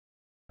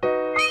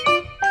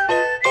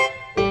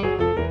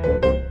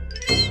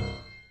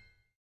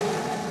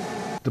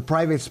The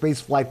private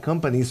spaceflight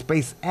company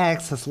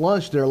SpaceX has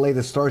launched their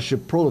latest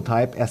Starship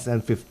prototype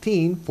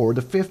SN-15 for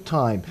the 5th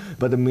time,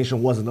 but the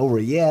mission wasn't over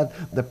yet.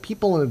 The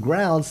people on the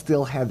ground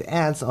still had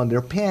ants on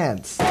their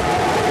pants.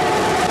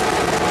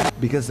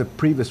 Because the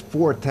previous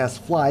 4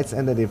 test flights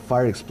ended in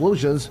fire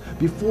explosions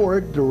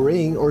before,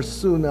 during, or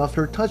soon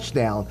after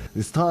touchdown.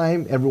 This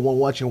time, everyone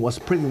watching was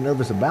pretty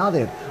nervous about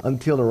it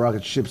until the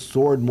rocket ship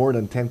soared more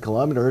than 10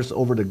 kilometers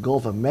over the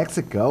Gulf of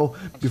Mexico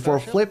before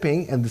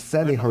flipping and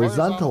descending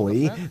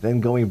horizontally, then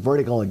going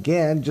vertical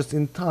again just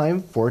in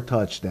time for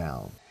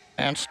touchdown.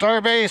 And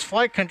Starbase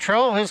Flight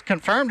Control has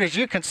confirmed, as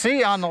you can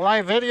see on the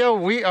live video,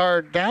 we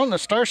are down. The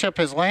Starship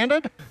has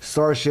landed.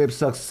 Starship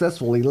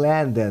successfully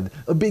landed,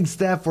 a big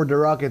step for the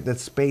rocket that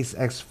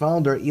SpaceX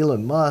founder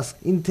Elon Musk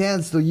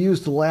intends to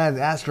use to land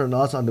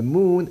astronauts on the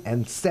moon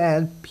and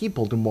send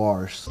people to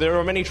Mars. There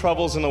are many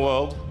troubles in the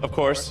world, of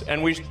course,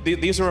 and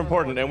these are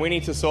important and we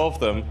need to solve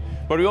them.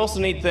 But we also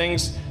need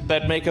things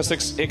that make us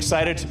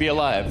excited to be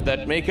alive,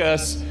 that make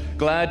us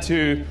glad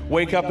to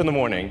wake up in the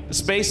morning.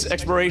 Space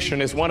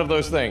exploration is one of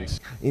those things.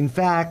 In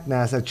fact,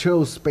 NASA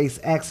chose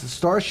SpaceX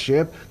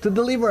Starship to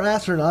deliver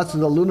astronauts to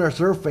the lunar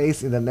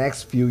surface in the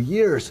next few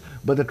years,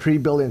 but the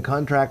 $3 billion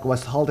contract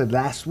was halted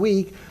last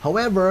week.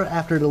 However,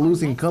 after the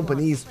losing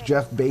companies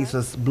Jeff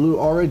Bezos' Blue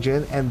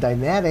Origin and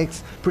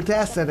Dynetics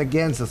protested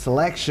against the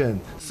selection.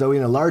 So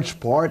in a large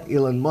part,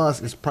 Elon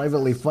Musk is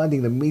privately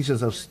funding the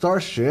missions of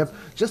Starship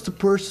just to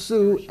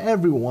pursue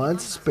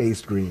everyone's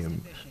space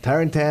dream.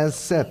 Terrence,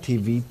 SET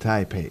TV,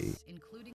 Taipei.